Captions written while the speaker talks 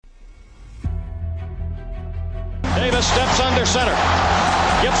Davis steps under center.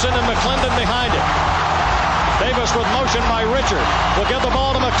 Gibson and McClendon behind him. Davis with motion by Richard. Will give the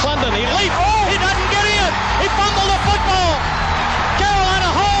ball to McClendon. He leaps. Oh, he doesn't get in. He fumbled the football. Carolina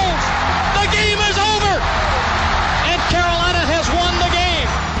holds. The game is over. And Carolina has won the game.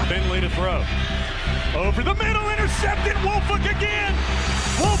 Finley to throw. Over the middle, intercepted. Woolfolk again.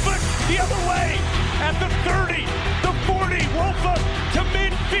 Woolfolk the other way. At the 30, the 40. Woolfolk to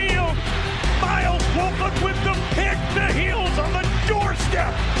midfield. Miles Woolfolk with the pick. The heels on the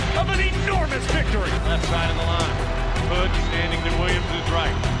doorstep of an enormous victory. Left side of the line. Hood standing to Williams'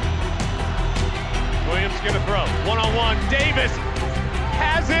 right. Williams gonna throw. One-on-one. Davis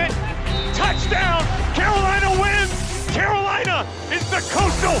has it. Touchdown. Carolina wins. Carolina is the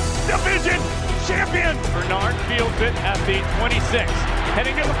Coastal Division champion. Bernard fields it at the 26.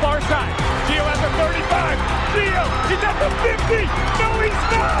 Heading to the far side. Gio at the 35. Gio, he's at the 50. No, he's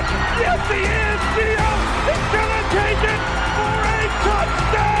not. Yes, he is. Gio is going to take it for a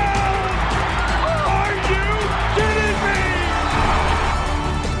touchdown. Are you kidding me?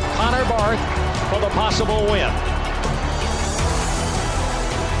 Connor Barth for the possible win.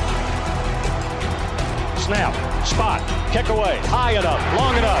 Snap, spot, kick away, high enough,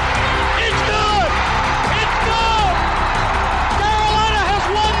 long enough. It's good! It's good! Carolina has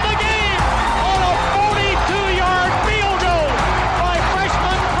won the game on a 42-yard field goal by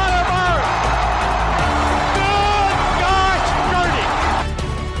freshman Hunter Barth. Good gosh, dirty!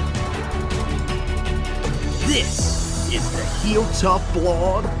 This is the Heel Tough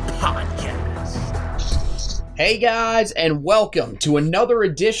Blog Podcast. Hey guys, and welcome to another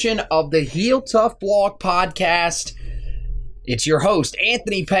edition of the Heel Tough Blog Podcast. It's your host,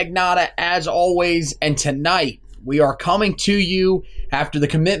 Anthony Pagnotta, as always, and tonight we are coming to you after the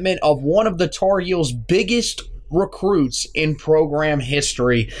commitment of one of the Tar Heels' biggest recruits in program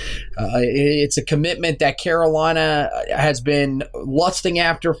history. It's a commitment that Carolina has been lusting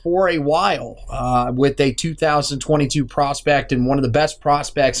after for a while with a 2022 prospect and one of the best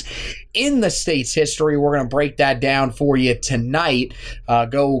prospects in the state's history. We're going to break that down for you tonight,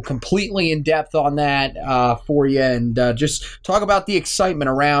 go completely in depth on that for you, and just talk about the excitement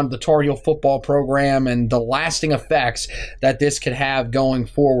around the Tar Heel football program and the lasting effects that this could have going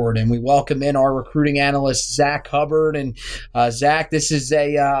forward. And we welcome in our recruiting analyst, Zach Hubbard. And Zach, this is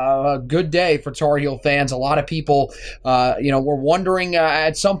a good day for Tar Heel fans. A lot of people, were wondering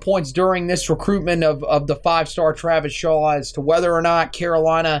at some points during this recruitment of the five-star Travis Shaw as to whether or not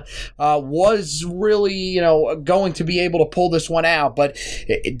Carolina was really, going to be able to pull this one out. But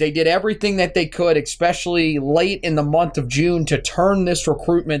they did everything that they could, especially late in the month of June, to turn this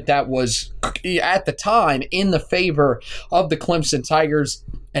recruitment that was, at the time, in the favor of the Clemson Tigers.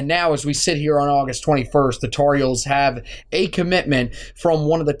 And now, as we sit here on August 21st, the Tar Heels have a commitment from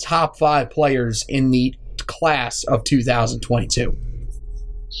one of the top 5 players in the class of 2022.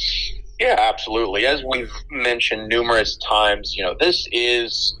 Yeah, absolutely. As we've mentioned numerous times, this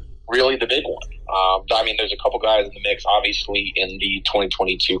is really the big one. There's a couple guys in the mix, obviously, in the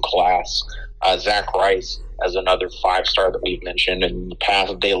 2022 class. Zach Rice as another 5-star that we've mentioned, and in the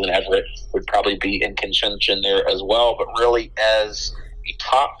past, Dalen Everett would probably be in contention there as well. But really, as a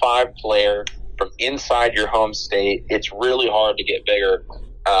top 5 player from inside your home state, it's really hard to get bigger,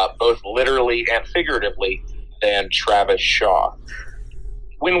 both literally and figuratively, than Travis Shaw.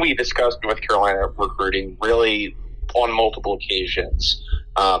 When we discussed North Carolina recruiting, really on multiple occasions,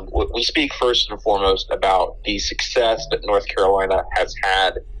 we speak first and foremost about the success that North Carolina has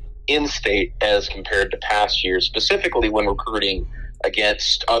had in-state as compared to past years, specifically when recruiting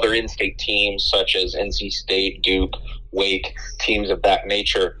against other in-state teams such as NC State, Duke, Wake, teams of that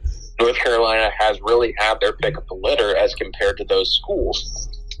nature. North Carolina has really had their pick of the litter as compared to those schools.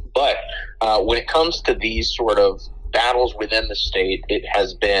 But when it comes to these sort of battles within the state, it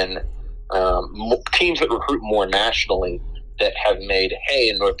has been teams that recruit more nationally that have made hay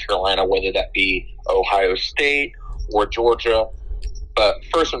in North Carolina, whether that be Ohio State or Georgia. But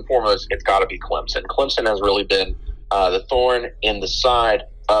first and foremost, it's got to be Clemson. Clemson has really been the thorn in the side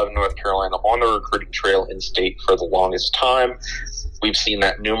of North Carolina on the recruiting trail in state for the longest time. We've seen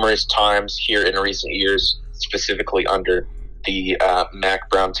that numerous times here in recent years, specifically under the Mack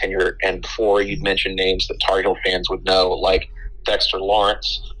Brown tenure. And before, you'd mentioned names that Tar Heel fans would know, like Dexter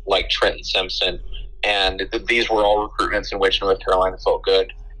Lawrence, like Trenton Simpson. And these were all recruitments in which North Carolina felt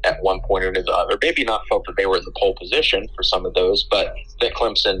good at one point or the other. Maybe not felt that they were in the pole position for some of those, but that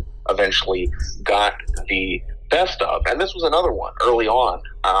Clemson eventually got the best of. And this was another one early on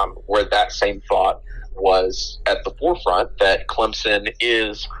where that same thought was at the forefront, that Clemson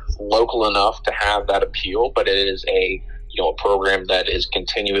is local enough to have that appeal, but it is a program that is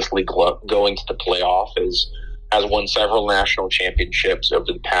continuously going to the playoff, is has won several national championships over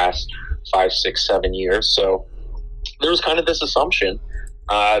the past 5, 6, 7 years. So there was kind of this assumption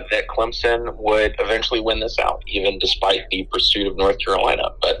that Clemson would eventually win this out, even despite the pursuit of North Carolina.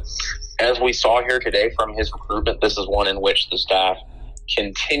 But as we saw here today from his recruitment, this is one in which the staff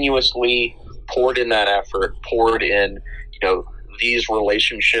continuously poured in that effort, poured in, these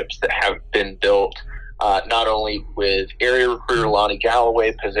relationships that have been built, not only with area recruiter Lonnie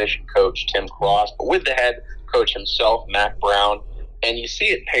Galloway, position coach Tim Cross, but with the head coach himself, Mack Brown. And you see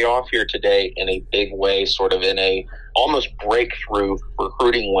it pay off here today in a big way, sort of in a almost breakthrough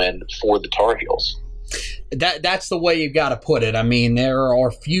recruiting win for the Tar Heels. That's the way you got to put it. I mean, there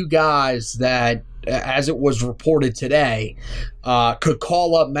are few guys that, as it was reported today, could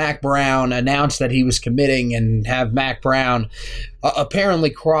call up Mack Brown, announce that he was committing, and have Mack Brown apparently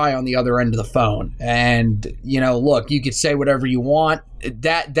cry on the other end of the phone. And, look, you could say whatever you want.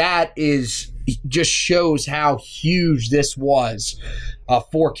 That is just shows how huge this was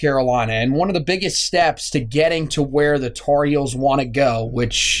for Carolina. And one of the biggest steps to getting to where the Tar Heels want to go,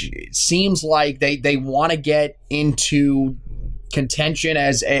 which seems like they want to get into contention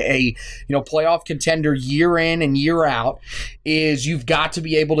as a playoff contender year in and year out, is you've got to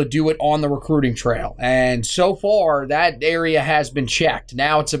be able to do it on the recruiting trail. And so far, that area has been checked.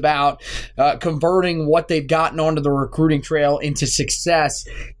 Now it's about converting what they've gotten onto the recruiting trail into success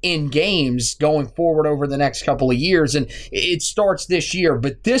in games going forward over the next couple of years. And it starts this year.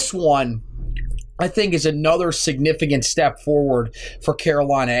 But this one, I think, is another significant step forward for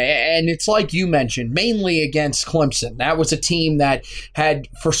Carolina. And it's like you mentioned, mainly against Clemson. That was a team that had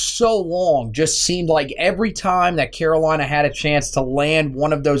for so long just seemed like every time that Carolina had a chance to land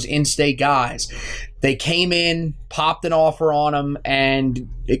one of those in-state guys, they came in, popped an offer on them, and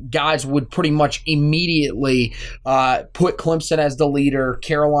guys would pretty much immediately put Clemson as the leader.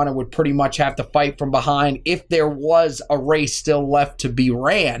 Carolina would pretty much have to fight from behind if there was a race still left to be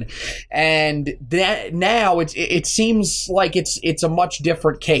ran. And that now it seems like it's a much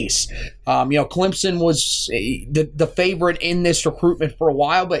different case. Clemson was the favorite in this recruitment for a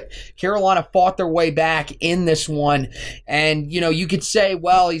while, but Carolina fought their way back in this one. And, you could say,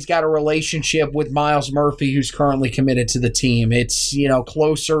 well, he's got a relationship with Miles Murphy, who's currently committed to the team. It's,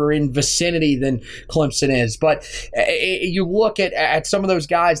 closer in vicinity than Clemson is. But you look at some of those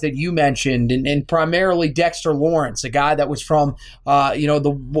guys that you mentioned, and primarily Dexter Lawrence, a guy that was from,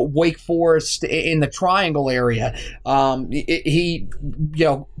 the Wake Forest in the Triangle area. He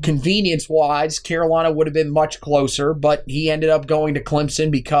convenience-wise, Carolina would have been much closer, but he ended up going to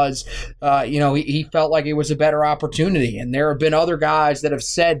Clemson because, he felt like it was a better opportunity. And there have been other guys that have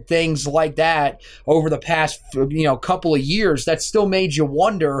said things like that over the past, couple of years that still made you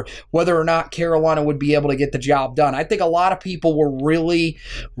wonder whether or not Carolina would be able to get the job done. I think a lot of people were really,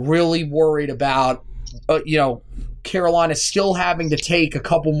 really worried about, Carolina still having to take a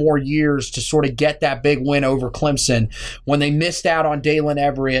couple more years to sort of get that big win over Clemson when they missed out on Dalen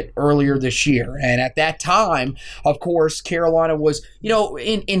Everett earlier this year. And at that time, of course, Carolina was,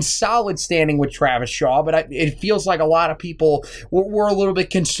 in solid standing with Travis Shaw, but it feels like a lot of people were a little bit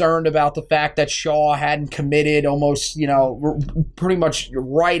concerned about the fact that Shaw hadn't committed almost, pretty much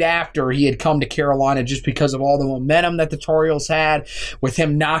right after he had come to Carolina, just because of all the momentum that the Tar Heels had with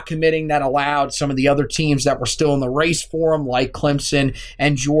him not committing. That allowed some of the other teams that were still in the race for him, like Clemson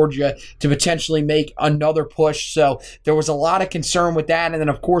and Georgia, to potentially make another push. So there was a lot of concern with that. And then,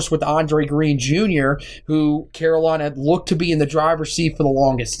 of course, with Andre Green Jr., who Carolina looked to be in the driver's seat for the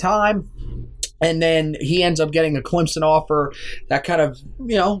longest time. And then he ends up getting a Clemson offer that kind of,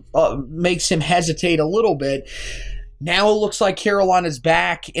 makes him hesitate a little bit. Now it looks like Carolina's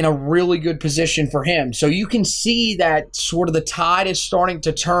back in a really good position for him. So you can see that sort of the tide is starting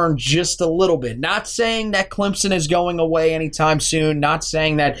to turn just a little bit. Not saying that Clemson is going away anytime soon. Not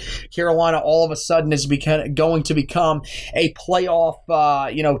saying that Carolina all of a sudden is going to become a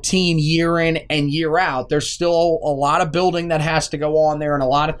playoff team year in and year out. There's still a lot of building that has to go on there and a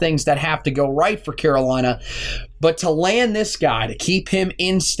lot of things that have to go right for Carolina. But to land this guy, to keep him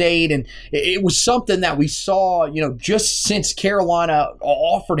in state, and it was something that we saw, just since Carolina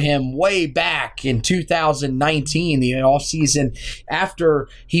offered him way back in 2019, the offseason after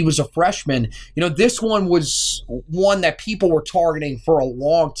he was a freshman. This one was one that people were targeting for a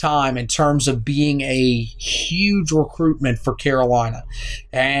long time in terms of being a huge recruitment for Carolina.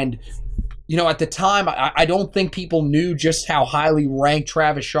 And at the time, I don't think people knew just how highly ranked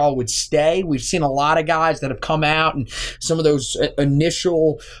Travis Shaw would stay. We've seen a lot of guys that have come out and some of those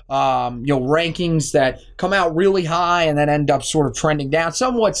initial, rankings that come out really high and then end up sort of trending down,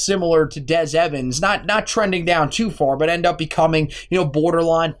 somewhat similar to Des Evans, not trending down too far, but end up becoming,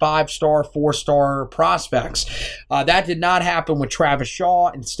 borderline 5-star, 4-star prospects. That did not happen with Travis Shaw.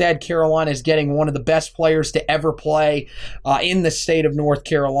 Instead, Carolina is getting one of the best players to ever play in the state of North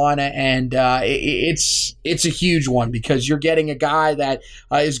Carolina, and it's a huge one because you're getting a guy that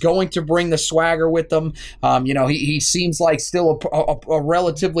is going to bring the swagger with them. He seems like still a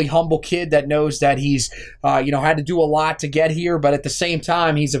relatively humble kid that knows that he's had to do a lot to get here, but at the same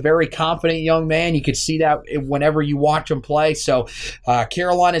time, he's a very confident young man. You could see that whenever you watch him play. So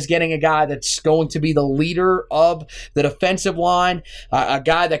Carolina is getting a guy that's going to be the leader of the defensive line, a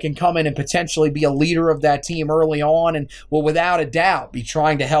guy that can come in and potentially be a leader of that team early on and will without a doubt be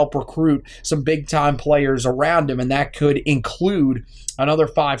trying to help recruit some big-time players around him, and that could include another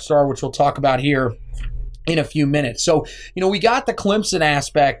 5-star, which we'll talk about here in a few minutes. So, we got the Clemson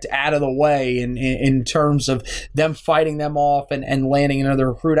aspect out of the way in terms of them fighting them off and landing another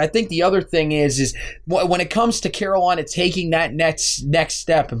recruit. I think the other thing is when it comes to Carolina taking that next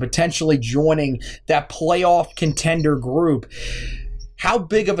step and potentially joining that playoff contender group, how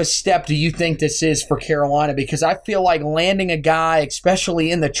big of a step do you think this is for Carolina? Because I feel like landing a guy, especially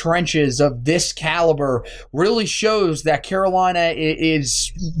in the trenches of this caliber, really shows that Carolina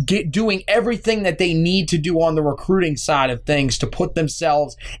is doing everything that they need to do on the recruiting side of things to put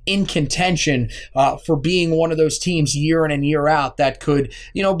themselves in contention for being one of those teams year in and year out that could,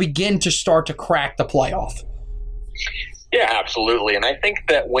 begin to start to crack the playoff. Yeah, absolutely. And I think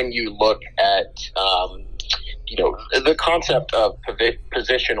that when you look at the concept of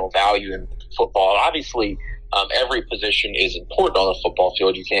positional value in football, obviously every position is important on the football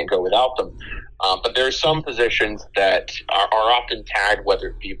field. You can't go without them. But there are some positions that are often tagged, whether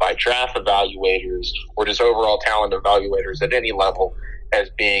it be by draft evaluators or just overall talent evaluators at any level, as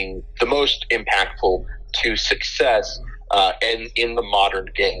being the most impactful to success in the modern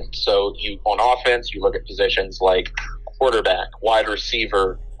game. So on offense, you look at positions like quarterback, wide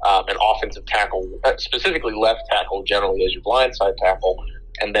receiver, an offensive tackle, specifically left tackle generally as your blindside tackle.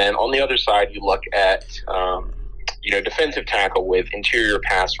 And then on the other side, you look at, defensive tackle with interior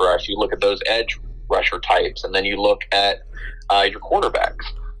pass rush. You look at those edge rusher types, and then you look at your quarterbacks.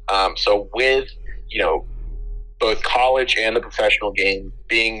 So with, both college and the professional game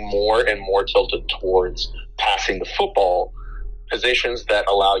being more and more tilted towards passing the football, positions that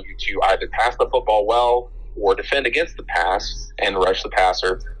allow you to either pass the football well or defend against the pass and rush the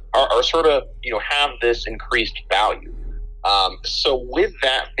passer are sort of, have this increased value. So with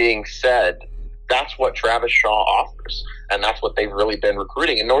that being said, that's what Travis Shaw offers, and that's what they've really been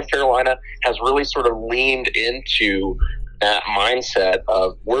recruiting. And North Carolina has really sort of leaned into that mindset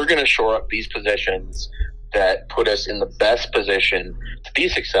of, we're going to shore up these positions that put us in the best position to be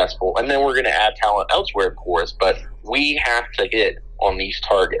successful, and then we're going to add talent elsewhere, of course, but we have to hit on these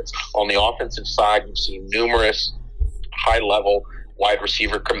targets. On the offensive side, you've seen numerous high-level wide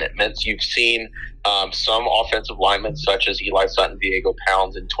receiver commitments. You've seen some offensive linemen such as Eli Sutton, Diego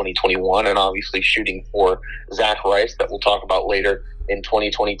Pounds in 2021, and obviously shooting for Zach Rice that we'll talk about later in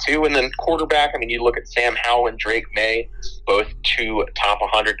 2022. And then quarterback, you look at Sam Howell and Drake May, both two top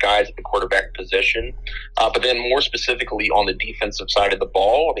 100 guys at the quarterback position. But then more specifically on the defensive side of the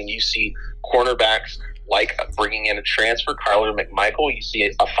ball, you see cornerbacks like bringing in a transfer, Kyler McMichael. You see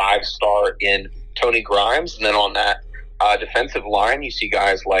a 5-star in Tony Grimes. And then on that defensive line, you see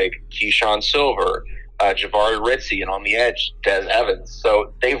guys like Keyshawn Silver, Jahvaree Ritzie, and on the edge, Des Evans.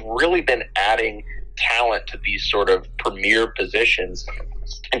 So they've really been adding talent to these sort of premier positions.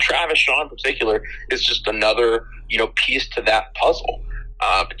 And Travis Shaw in particular is just another, piece to that puzzle.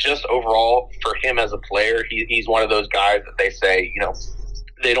 But just overall, for him as a player, he's one of those guys that they say,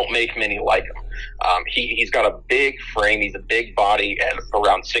 they don't make many like him. He's got a big frame. He's a big body at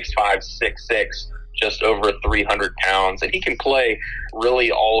around 6'5", 6'6", just over 300 pounds. And he can play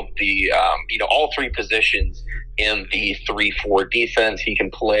really all of the, all three positions in the 3-4 defense. He can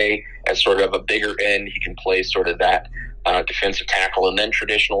play as sort of a bigger end. He can play sort of that defensive tackle and then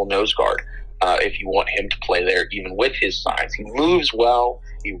traditional nose guard if you want him to play there, even with his size. He moves well.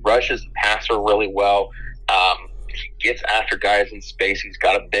 He rushes the passer really well. He gets after guys in space. He's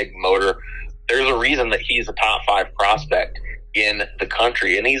got a big motor. There's a reason that he's a top 5 prospect in the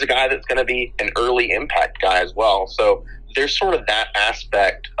country, and he's a guy that's going to be an early impact guy as well. So there's sort of that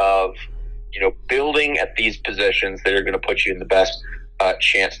aspect of, building at these positions that are going to put you in the best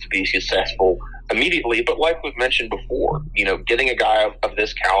chance to be successful immediately. But like we've mentioned before, getting a guy of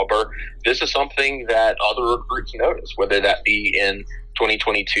this caliber, this is something that other recruits notice, whether that be in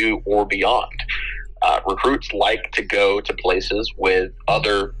 2022 or beyond. Recruits like to go to places with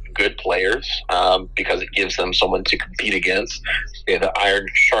other good players because it gives them someone to compete against. The iron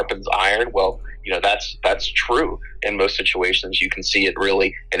sharpens iron. Well, that's true in most situations. You can see it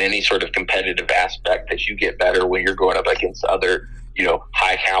really in any sort of competitive aspect, that you get better when you're going up against other,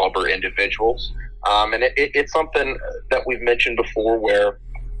 high caliber individuals. And it's something that we've mentioned before where,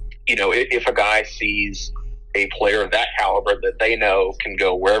 if a guy sees a player of that caliber that they know can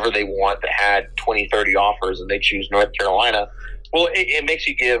go wherever they want, that had 20, 30 offers, and they choose North Carolina, well, it makes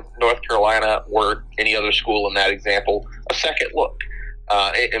you give North Carolina or any other school in that example a second look.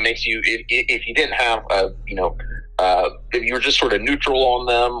 It makes you, if you didn't have if you were just sort of neutral on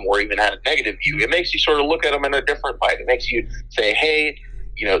them or even had a negative view, it makes you sort of look at them in a different light. It makes you say, hey,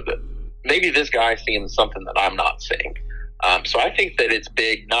 maybe this guy seems something that I'm not seeing. So I think that it's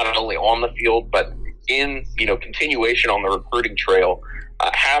big, not only on the field, but in, continuation on the recruiting trail.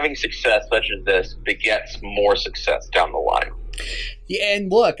 Having success such as this begets more success down the line. Yeah,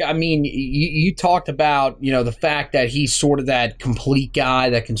 and look, I mean, you talked about, the fact that he's sort of that complete guy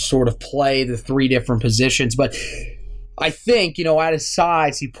that can sort of play the three different positions. But I think, at his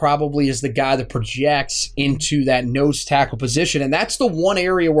size, he probably is the guy that projects into that nose tackle position. And that's the one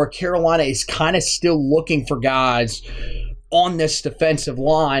area where Carolina is kind of still looking for guys on this defensive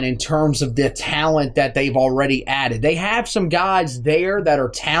line in terms of the talent that they've already added. They have some guys there that are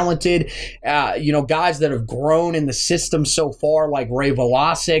talented, guys that have grown in the system so far, like Ray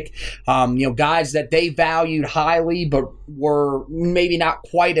Velasic, guys that they valued highly but were maybe not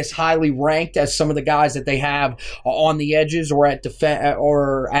quite as highly ranked as some of the guys that they have on the edges or at the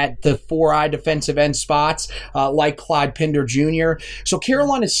 4-eye defensive end spots, like Clyde Pinder Jr. So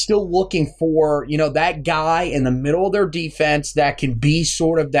Carolina is still looking for, that guy in the middle of their defense that can be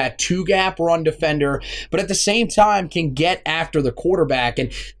sort of that two-gap run defender, but at the same time can get after the quarterback.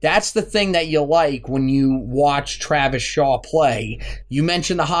 And that's the thing that you like when you watch Travis Shaw play. You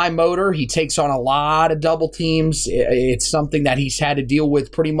mentioned the high motor. He takes on a lot of double teams. It's something that he's had to deal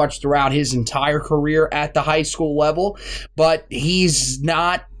with pretty much throughout his entire career at the high school level, but he's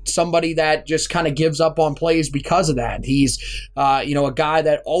not somebody that just kind of gives up on plays because of that. He's, a guy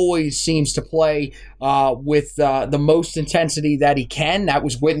that always seems to play with the most intensity that he can. That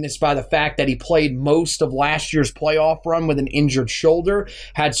was witnessed by the fact that he played most of last year's playoff run with an injured shoulder,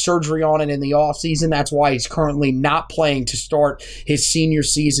 had surgery on it in the offseason. That's why he's currently not playing to start his senior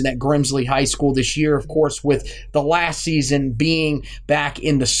season at Grimsley High School this year, of course, with the last season being back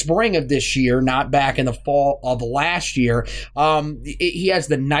in the spring of this year, not back in the fall of last year. He has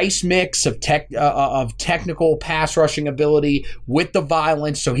the nice mix of technical pass rushing ability with the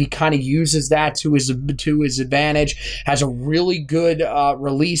violence, so he kind of uses that to his advantage. Has a really good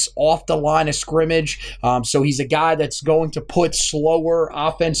release off the line of scrimmage, so he's a guy that's going to put slower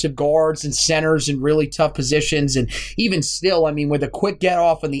offensive guards and centers in really tough positions. And even still, I mean, with a quick get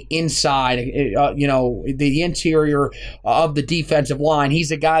off on the inside, the interior of the defensive line,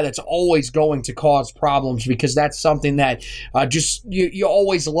 he's a guy that's always going to cause problems, because that's something that you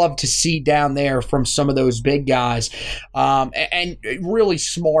always love to see down there from some of those big guys. And really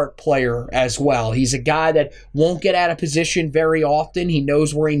smart player as well. He's a guy that won't get out of position very often. He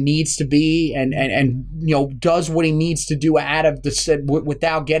knows where he needs to be and does what he needs to do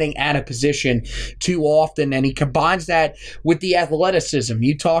without getting out of position too often. And he combines that with the athleticism.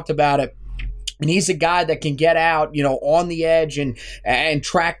 You talked about it. And he's a guy that can get out, on the edge and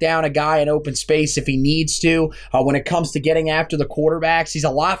track down a guy in open space if he needs to. When it comes to getting after the quarterbacks, he's a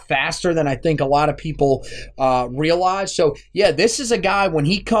lot faster than I think a lot of people realize. So, yeah, this is a guy, when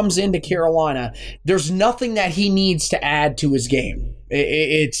he comes into Carolina, there's nothing that he needs to add to his game.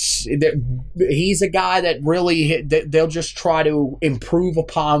 He's a guy that really they'll just try to improve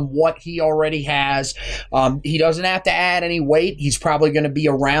upon what he already has. He doesn't have to add any weight. He's probably going to be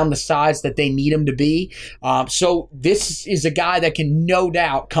around the size that they need him to be. So this is a guy that can no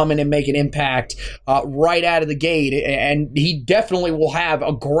doubt come in and make an impact right out of the gate. And he definitely will have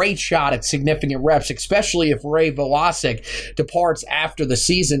a great shot at significant reps, especially if Ray Velasic departs after the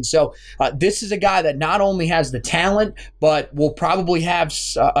season. So this is a guy that not only has the talent, but will probably really have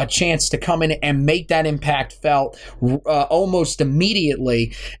a chance to come in and make that impact felt almost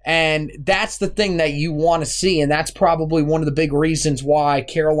immediately. And that's the thing that you want to see, and that's probably one of the big reasons why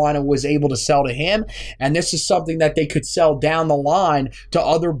Carolina was able to sell to him. And this is something that they could sell down the line to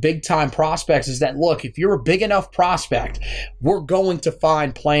other big-time prospects, is that, look, if you're a big enough prospect, we're going to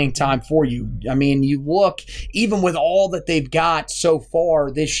find playing time for you. I mean, you look, even with all that they've got so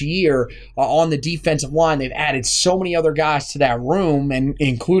far this year on the defensive line, they've added so many other guys to that room, and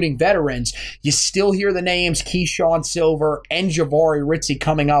including veterans. You still hear the names Keyshawn Silver and Jahvaree Ritzie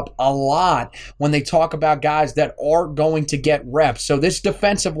coming up a lot when they talk about guys that are going to get reps. So this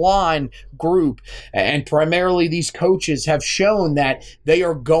defensive line group and primarily these coaches have shown that they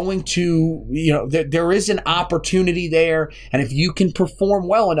are going to, there is an opportunity there, and if you can perform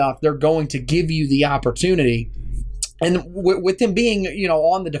well enough, they're going to give you the opportunity. And with him being,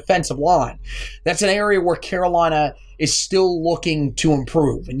 on the defensive line, that's an area where Carolina is still looking to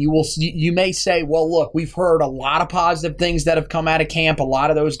improve. And you may say, well, look, we've heard a lot of positive things that have come out of camp. A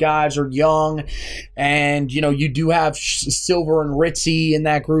lot of those guys are young, and you do have Silver and Ritzie in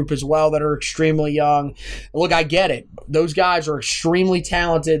that group as well that are extremely young. Look, I get it. Those guys are extremely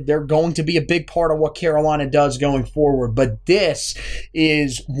talented. They're going to be a big part of what Carolina does going forward. But this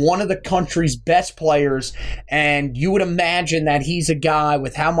is one of the country's best players, and you would imagine that he's a guy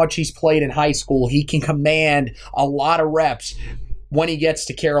with how much he's played in high school. He can command a lot of reps when he gets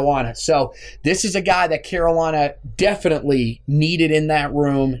to Carolina. So this is a guy that Carolina definitely needed in that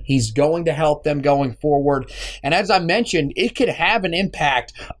room. He's going to help them going forward. And as I mentioned, it could have an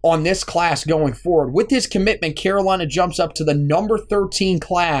impact on this class going forward. With his commitment, Carolina jumps up to the number 13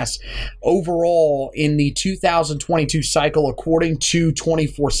 class overall in the 2022 cycle, according to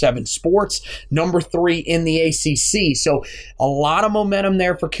 24/7 Sports, number 3 in the ACC. So a lot of momentum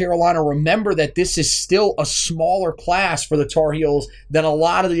there for Carolina. Remember that this is still a smaller class for the Tar Heels than a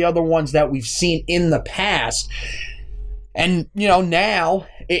lot of the other ones that we've seen in the past. And, now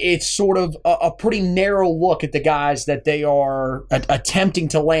it's sort of a pretty narrow look at the guys that they are attempting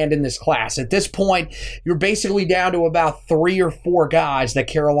to land in this class. At this point, you're basically down to about 3 or 4 guys that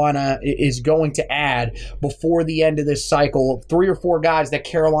Carolina is going to add before the end of this cycle. 3 or 4 guys that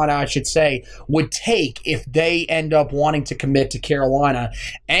Carolina, I should say, would take if they end up wanting to commit to Carolina.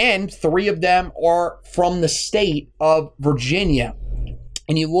 And 3 of them are from the state of Virginia.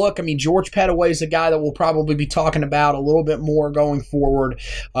 And you look, George Pettaway is a guy that we'll probably be talking about a little bit more going forward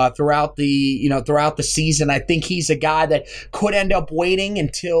throughout the season. I think he's a guy that could end up waiting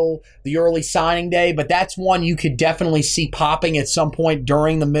until the early signing day, but that's one you could definitely see popping at some point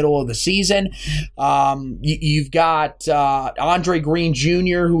during the middle of the season. You've got Andre Green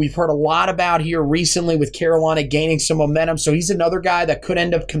Jr., who we've heard a lot about here recently with Carolina gaining some momentum. So he's another guy that could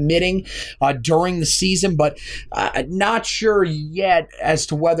end up committing during the season, but not sure yet as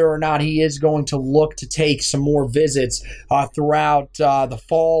to whether or not he is going to look to take some more visits throughout the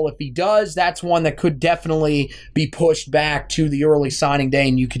fall. If he does, that's one that could definitely be pushed back to the early signing day,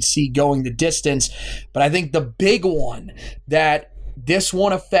 and you could see going the distance. But I think the big one that this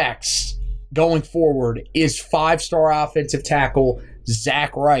one affects going forward is 5-star offensive tackle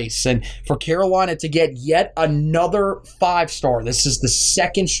Zach Rice. And for Carolina to get yet another 5-star, this is the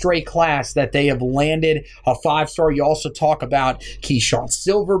second straight class that they have landed a 5-star. You also talk about Keyshawn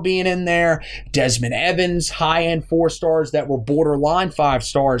Silver being in there, Desmond Evans, high-end 4-stars that were borderline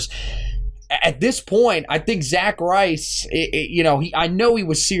 5-stars. At this point, I think Zach Rice, I know he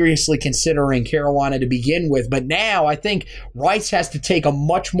was seriously considering Carolina to begin with, but now I think Rice has to take a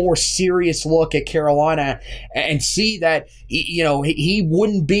much more serious look at Carolina and see that, he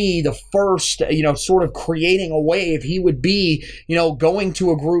wouldn't be the first, sort of creating a wave. He would be, going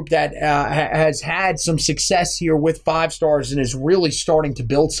to a group that has had some success here with 5-stars and is really starting to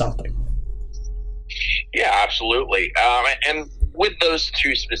build something. Yeah, absolutely. And with those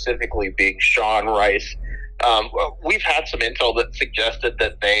 2 specifically being Sean Rice, we've had some intel that suggested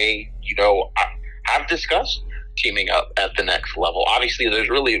that they, have discussed teaming up at the next level. Obviously, there's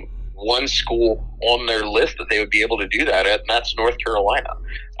really one school on their list that they would be able to do that at, and that's North Carolina.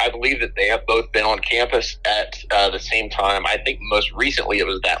 I believe that they have both been on campus at the same time. I think most recently it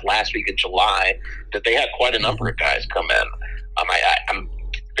was that last week of July that they had quite a number of guys come in. I'm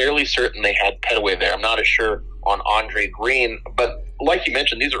fairly certain they had Pettaway there. I'm not as sure on Andre Green, but like you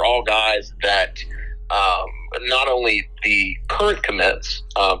mentioned, these are all guys that not only the current commits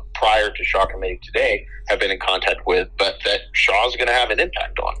prior to Shaw committing today have been in contact with, but that Shaw's going to have an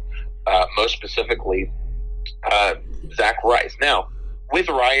impact on. Most specifically, Zach Rice. Now, with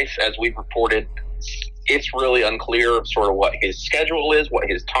Rice, as we've reported, it's really unclear sort of what his schedule is, what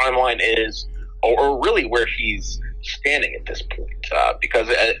his timeline is, or really where he's standing at this point because,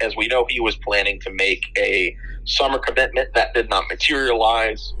 as we know, he was planning to make a summer commitment that did not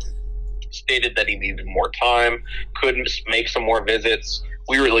materialize. Stated that he needed more time, couldn't make some more visits.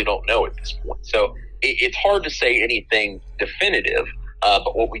 We really don't know at this point. So it's hard to say anything definitive.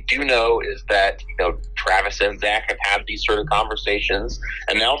 But what we do know is that, Travis and Zach have had these sort of conversations,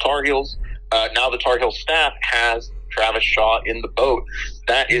 and now the Tar Heels staff has Travis Shaw in the boat.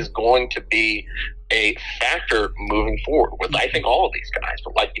 That is going to be a factor moving forward with, I think, all of these guys.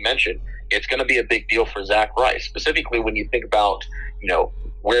 But like you mentioned, it's going to be a big deal for Zach Rice, specifically when you think about,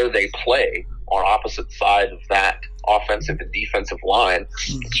 where they play on opposite sides of that offensive and defensive line.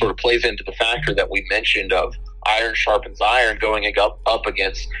 It sort of plays into the factor that we mentioned of iron sharpens iron, going up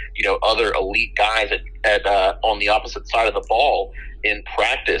against other elite guys at on the opposite side of the ball in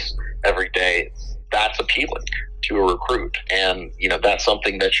practice every day. That's appealing to a recruit, and that's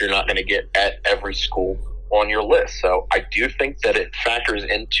something that you're not going to get at every school on your list. So I do think that it factors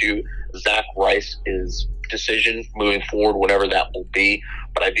into Zach Rice's decision moving forward, whatever that will be.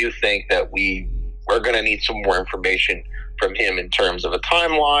 But I do think that we're going to need some more information from him in terms of a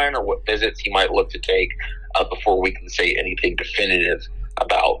timeline or what visits he might look to take before we can say anything definitive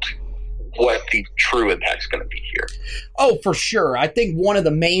about what the true impact's going to be here. Oh, for sure. I think one of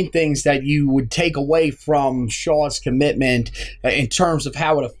the main things that you would take away from Shaw's commitment in terms of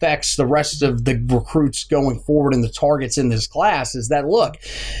how it affects the rest of the recruits going forward and the targets in this class is that, look,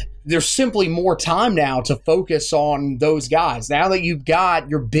 there's simply more time now to focus on those guys. Now that you've got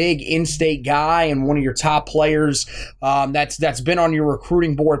your big in-state guy and one of your top players that's been on your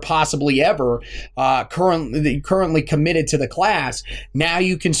recruiting board possibly ever, currently committed to the class, now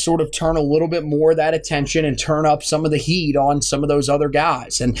you can sort of turn a little bit more of that attention and turn up some of the heat on some of those other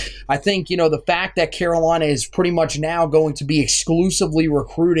guys. And I think, the fact that Carolina is pretty much now going to be exclusively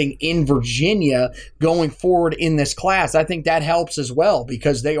recruiting in Virginia going forward in this class, I think that helps as well,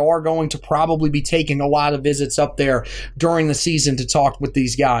 because they are going to probably be taking a lot of visits up there during the season to talk with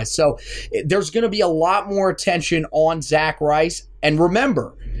these guys. So there's going to be a lot more attention on Zach Rice. And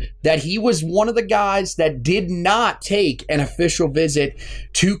remember that he was one of the guys that did not take an official visit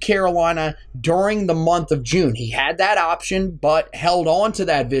to Carolina during the month of June. He had that option, but held on to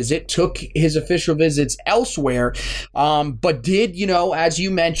that visit, took his official visits elsewhere, but did, as you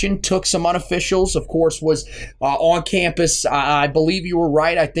mentioned, took some unofficials, of course, was on campus. I believe you were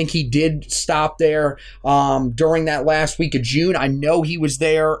right. I think he did stop there during that last week of June. I know he was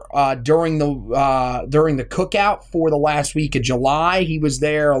there during the cookout for the last week of July. He was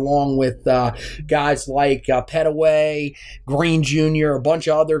there along with guys like Petaway, Green Jr., a bunch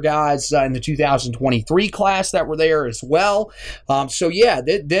of other guys in the 2023 class that were there as well.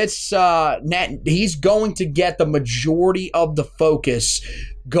 He's going to get the majority of the focus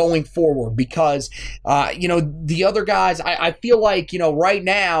going forward because, the other guys, I feel like, right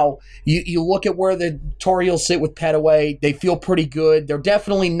now, you look at where the Tar Heels sit with Petaway, they feel pretty good. They're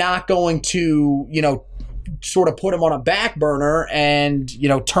definitely not going to, sort of put him on a back burner and,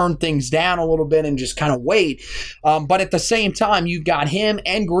 turn things down a little bit and just kind of wait. But at the same time, you've got him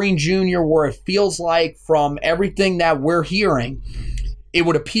and Green Jr. where it feels like from everything that we're hearing, it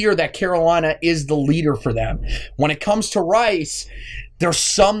would appear that Carolina is the leader for them. When it comes to Rice, there's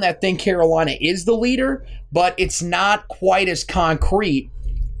some that think Carolina is the leader, but it's not quite as concrete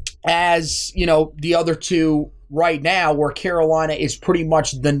as, the other two right now, where Carolina is pretty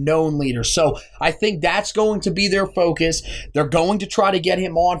much the known leader. So I think that's going to be their focus. They're going to try to get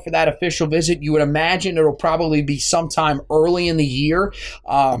him on for that official visit. You would imagine it'll probably be sometime early in the year.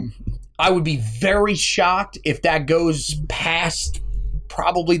 I would be very shocked if that goes past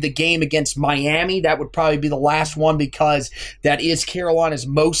probably the game against Miami. That would probably be the last one because that is Carolina's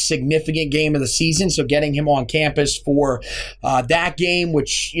most significant game of the season. So getting him on campus for that game,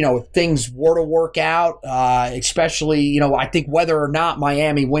 which, if things were to work out, especially, I think whether or not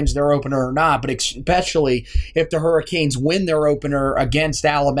Miami wins their opener or not, but especially if the Hurricanes win their opener against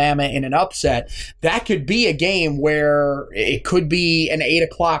Alabama in an upset, that could be a game where it could be an 8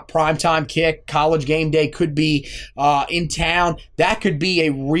 o'clock primetime kick. College game day could be in town. That could be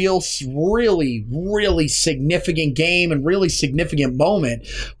a really significant game and really significant moment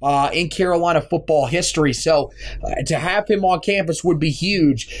in Carolina football history. So to have him on campus would be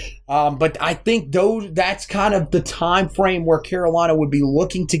huge. But I think that's kind of the time frame where Carolina would be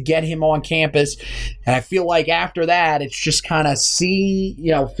looking to get him on campus. And I feel like after that, it's just kind of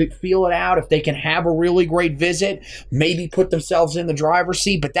feel it out. If they can have a really great visit, maybe put themselves in the driver's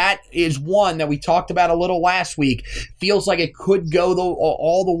seat. But that is one that we talked about a little last week. Feels like it could go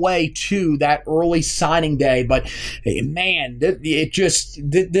all the way to that early signing day. But man,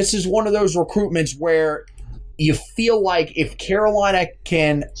 this is one of those recruitments where you feel like if Carolina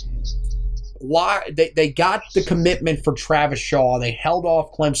can they got the commitment for Travis Shaw. They held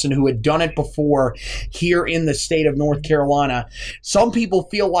off Clemson, who had done it before here in the state of North Carolina. Some people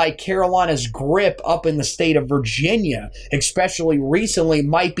feel like Carolina's grip up in the state of Virginia, especially recently,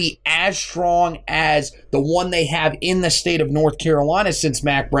 might be as strong as the one they have in the state of North Carolina since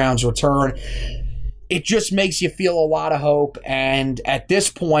Mack Brown's return. It just makes you feel a lot of hope, and at this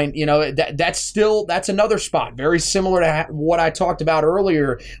point, that's another spot very similar to what I talked about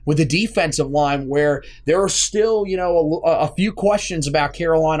earlier with the defensive line, where there are still a few questions about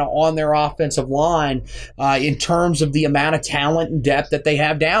Carolina on their offensive line in terms of the amount of talent and depth that they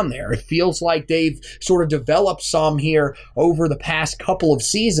have down there. It feels like they've sort of developed some here over the past couple of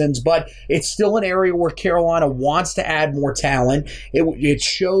seasons, but it's still an area where Carolina wants to add more talent. It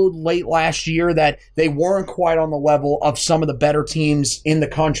showed late last year that they weren't quite on the level of some of the better teams in the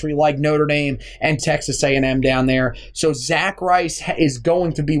country like Notre Dame and Texas A&M down there. So Zach Rice is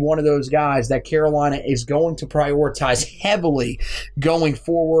going to be one of those guys that Carolina is going to prioritize heavily going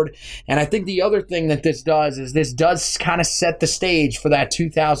forward. And I think the other thing that this does is this does kind of set the stage for that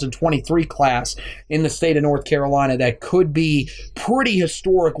 2023 class in the state of North Carolina that could be pretty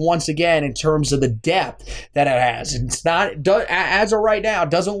historic once again in terms of the depth that it has. It's not, as of right now, it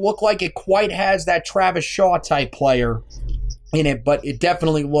doesn't look like it quite has that Travis Shaw type player in it, but it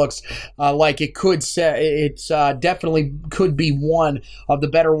definitely looks like it could definitely could be one of the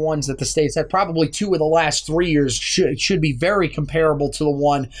better ones that the state's had. Probably 2 of the last 3 years should be very comparable to the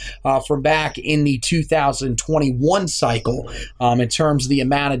one from back in the 2021 cycle in terms of the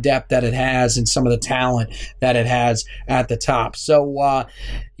amount of depth that it has and some of the talent that it has at the top. So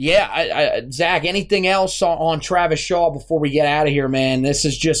Zach, anything else on Travis Shaw before we get out of here, man? This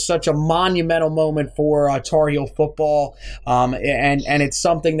is just such a monumental moment for Tar Heel football, and it's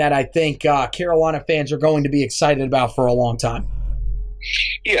something that I think Carolina fans are going to be excited about for a long time.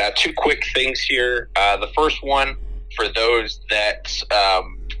 Yeah, 2 quick things here. The first one, for those that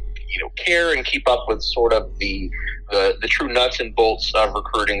care and keep up with sort of the true nuts and bolts of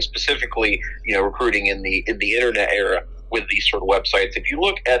recruiting, specifically recruiting in the internet era with these sort of websites. If you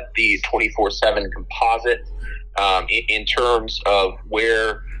look at the 24/7 composite in terms of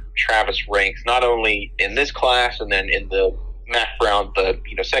where Travis ranks, not only in this class and then in the Mack Brown, the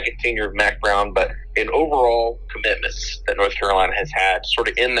second tenure of Mack Brown, but in overall commitments that North Carolina has had sort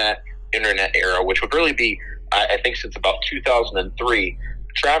of in that internet era, which would really be, I think, since about 2003,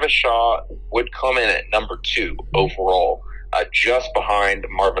 Travis Shaw would come in at number 2 overall, just behind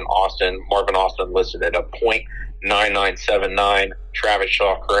Marvin Austin. Marvin Austin listed at a .9979. Travis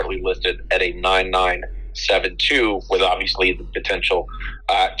Shaw currently listed at a 9972, with obviously the potential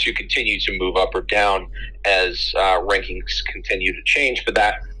to continue to move up or down as rankings continue to change. But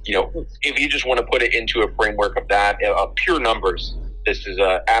that, if you just want to put it into a framework of that, of pure numbers, this is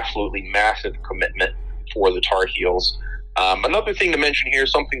a absolutely massive commitment for the Tar Heels. Another thing to mention here,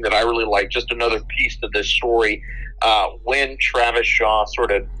 something that I really like, just another piece to this story, when Travis Shaw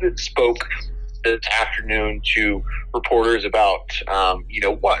sort of spoke this afternoon to reporters about,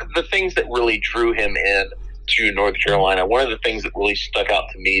 what the things that really drew him in to North Carolina. One of the things that really stuck out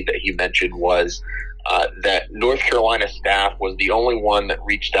to me that he mentioned was that North Carolina staff was the only one that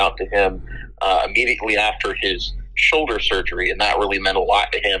reached out to him immediately after his shoulder surgery, and that really meant a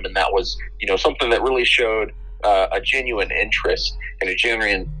lot to him. And that was, something that really showed a genuine interest and a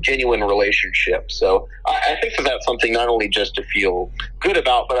genuine relationship. So I think that's something not only just to feel good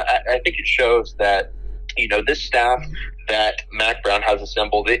about, but I think it shows that, this staff that Mack Brown has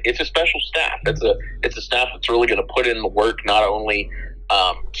assembled, it's a special staff. It's a staff that's really going to put in the work, not only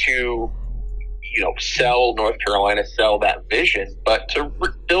to sell North Carolina, sell that vision, but to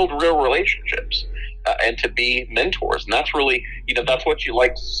build real relationships and to be mentors. And that's really, that's what you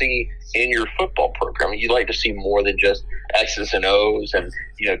like to see in your football program. You like to see more than just X's and O's and,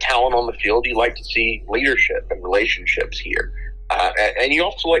 talent on the field. You like to see leadership and relationships here. And you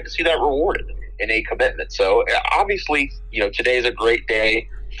also like to see that rewarded in a commitment. So obviously, today is a great day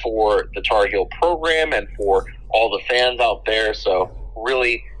for the Tar Heel program and for all the fans out there. So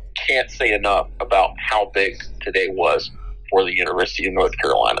really can't say enough about how big today was for the University of North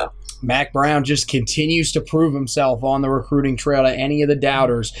Carolina. Mack Brown just continues to prove himself on the recruiting trail to any of the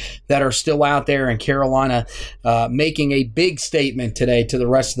doubters that are still out there, and Carolina making a big statement today to the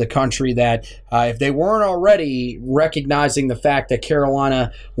rest of the country that if they weren't already recognizing the fact that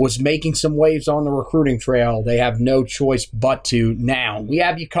Carolina was making some waves on the recruiting trail, they have no choice but to now. We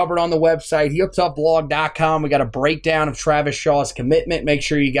have you covered on the website, HeelToughBlog.com. We got a breakdown of Travis Shaw's commitment. Make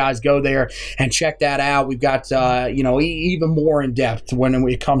sure you guys go there and check that out. We've got even more in depth when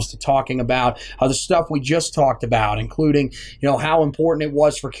it comes to talking about the stuff we just talked about, including, how important it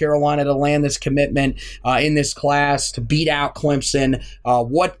was for Carolina to land this commitment in this class, to beat out Clemson,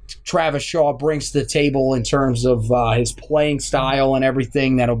 what Travis Shaw brings to the table in terms of his playing style and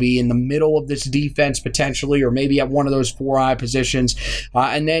everything that'll be in the middle of this defense potentially, or maybe at one of those 4-eye positions.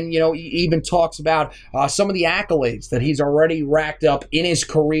 And then, he even talks about some of the accolades that he's already racked up in his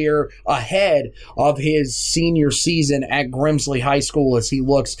career ahead of his senior season at Grimsley High School as he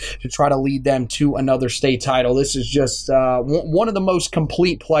looks to try to lead them to another state title. This is just one of the most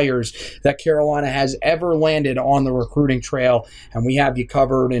complete players that Carolina has ever landed on the recruiting trail, and we have you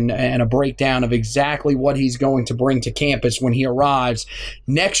covered and a breakdown of exactly what he's going to bring to campus when he arrives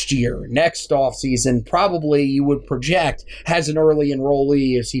next year, next offseason. Probably you would project as an early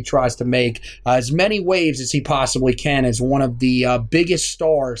enrollee as he tries to make as many waves as he possibly can as one of the biggest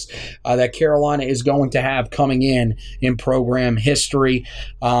stars that Carolina is going to have coming in program history.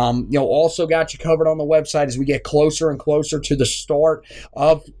 Also got you covered on the website as we get closer and closer to the start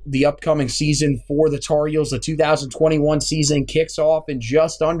of the upcoming season for the Tar Heels. The 2021 season kicks off in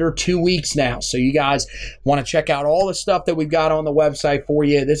just under 2 weeks now. So you guys want to check out all the stuff that we've got on the website for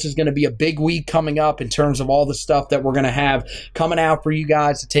you. This is going to be a big week coming up in terms of all the stuff that we're going to have coming out for you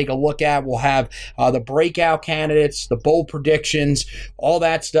guys to take a look at. We'll have the breakout candidates, the bold predictions, all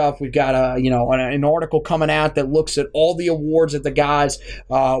that stuff. We've got an article coming out that looks at all the awards that the guys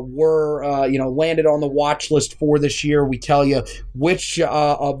were landed on the watch list for this year. We tell you which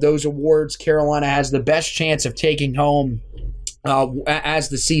of those awards Carolina has the best chance of taking home as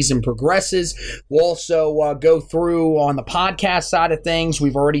the season progresses. We'll also go through on the podcast side of things.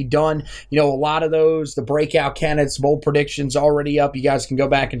 We've already done, a lot of those. The breakout candidates, bold predictions already up. You guys can go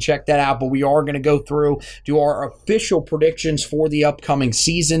back and check that out. But we are going to go through, do our official predictions for the upcoming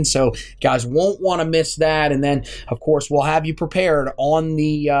season. So guys won't want to miss that. And then, of course, we'll have you prepared on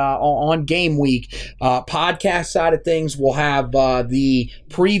the on game week. Podcast side of things, we'll have the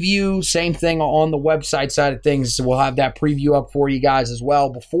preview. Same thing on the website side of things. So we'll have that preview up for you guys as well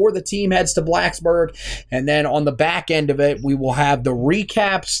before the team heads to Blacksburg. And then on the back end of it, we will have the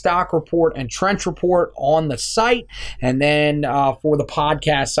recap, stock report, and trench report on the site. And then for the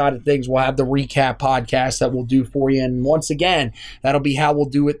podcast side of things, we'll have the recap podcast that we'll do for you. And once again, that'll be how we'll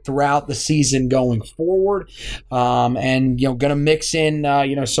do it throughout the season going forward. And going to mix in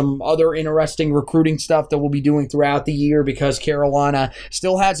some other interesting recruiting stuff that we'll be doing throughout the year, because Carolina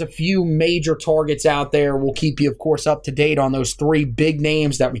still has a few major targets out there. We'll keep you, of course, up to date on those 3 big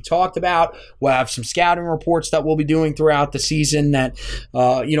names that we talked about. We'll have some scouting reports that we'll be doing throughout the season that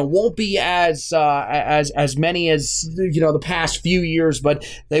won't be as many as the past few years, but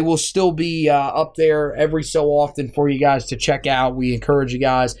they will still be up there every so often for you guys to check out. We encourage you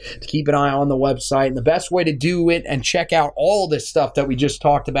guys to keep an eye on the website, and the best way to do it and check out all this stuff that we just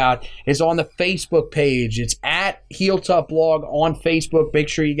talked about is on the Facebook page. It's at Heel Tough Blog on Facebook. Make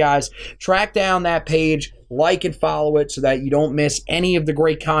sure you guys track down that page, like and follow it so that you don't miss any of the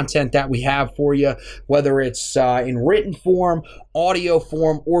great content that we have for you, whether it's in written form, audio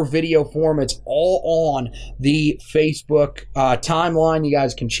form, or video form. It's all on the Facebook timeline. You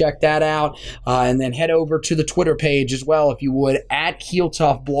guys can check that out. And then head over to the Twitter page as well, if you would. At Heel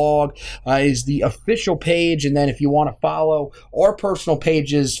Tough Blog is the official page. And then if you want to follow our personal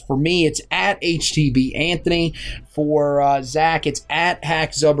pages, for me, it's at HTB Anthony. For Zach, it's at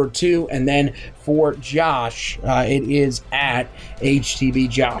HackZubber2. And then for Josh, it is at HTB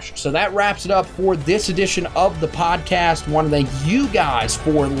Josh. So that wraps it up for this edition of the podcast. Want to thank you guys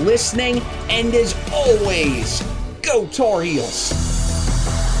for listening, and as always, go Tar Heels!